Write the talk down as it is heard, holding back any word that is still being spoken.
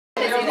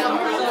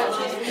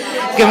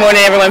Good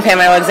morning, everyone.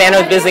 Pamela Alexander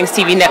with BizLynks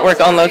TV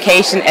Network on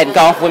location at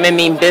Golf Women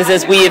Mean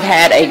Business. We have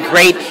had a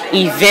great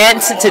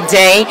event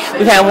today.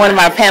 We've had one of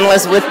our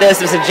panelists with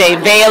us, Mr. Jay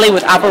Bailey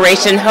with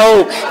Operation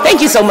Hope. Thank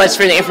you so much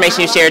for the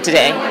information you shared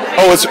today.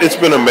 Oh, it's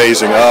been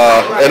amazing.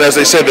 And as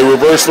they said, they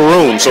reversed the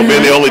room. So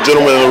being the only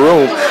gentleman in the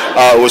room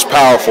was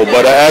powerful.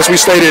 But as we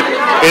stated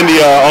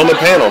on the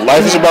panel,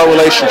 life is about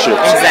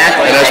relationships.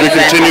 Exactly. And as we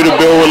continue to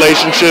build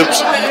relationships,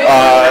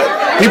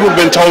 people have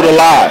been told a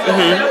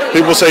lie.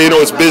 People say,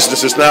 it's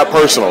business, it's not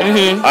personal.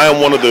 I am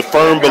one of the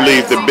firm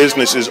belief that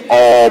business is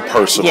all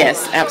personal.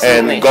 Yes,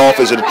 absolutely. And golf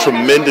is a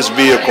tremendous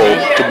vehicle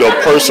to build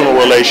personal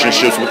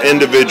relationships with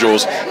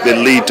individuals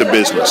that lead to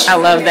business. I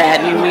love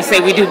that. We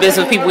say we do business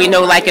with people we know,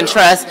 like, and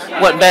trust.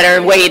 What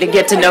better way to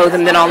get to know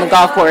them than on the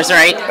golf course,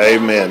 right?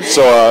 Amen.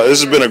 So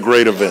this has been a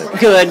great event.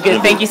 Good.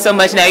 Thank you so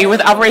much. Now, you're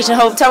with Operation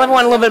Hope. Tell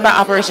everyone a little bit about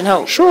Operation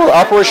Hope. Sure.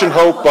 Operation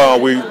Hope,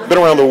 we've been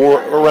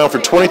around for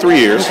 23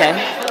 years. Okay.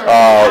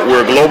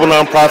 We're a global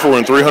nonprofit. We're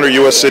in 300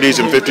 U.S. cities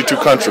and 52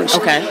 countries.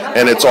 Okay.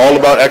 And it's all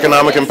about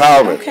economic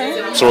empowerment.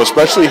 Okay. So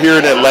especially here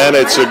in Atlanta,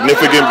 it's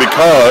significant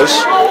because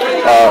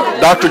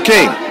Dr.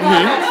 King,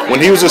 when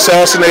he was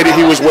assassinated,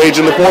 he was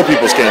waging the Poor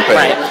People's Campaign.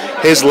 Right.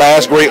 His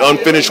last great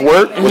unfinished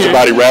work was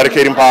about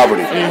eradicating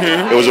poverty.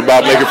 It was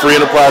about making free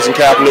enterprise and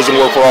capitalism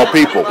work for all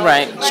people.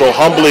 Right. So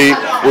humbly,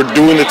 we're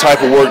doing the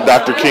type of work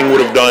Dr. King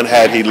would have done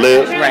had he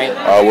lived. Right.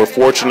 We're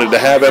fortunate to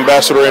have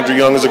Ambassador Andrew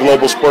Young as a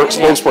global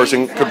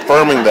spokesperson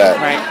confirming that.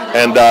 Right.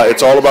 And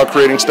it's all about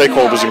creating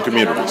stakeholders and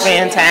communities.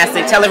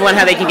 Fantastic. Tell everyone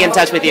how they can get in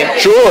touch with you.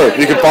 Sure.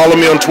 You can follow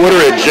me on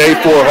Twitter at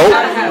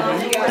J4Hope.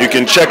 You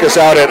can check us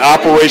out at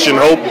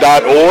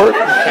operationhope.org,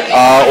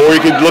 or you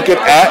can look at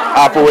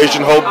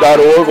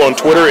operationhope.org on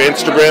Twitter,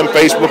 Instagram,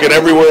 Facebook, and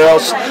everywhere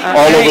else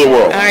all over the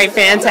world. All right,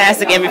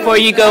 fantastic. And before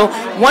you go,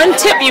 one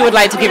tip you would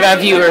like to give our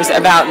viewers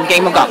about the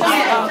game of golf?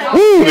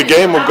 Woo, the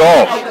game of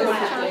golf.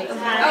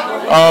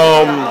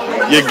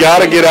 You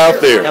got to get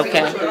out there.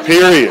 Okay.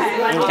 Period.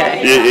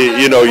 Okay.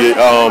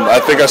 I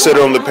think I said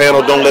it on the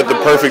panel, don't let the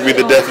perfect be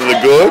the death of the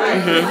good.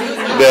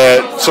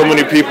 That so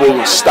many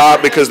people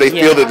stop because they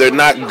feel that they're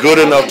not good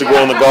enough to go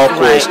on the golf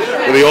course.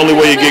 But the only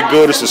way you get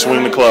good is to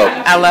swing the club.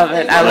 I love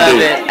it. I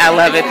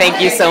love it. Thank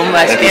you so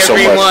much, everyone. So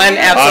much.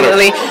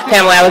 Absolutely.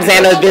 Pamela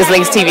Alexander with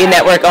BizLynks TV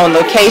Network on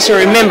location.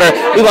 Remember,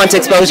 we want to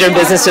expose your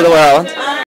business to the world.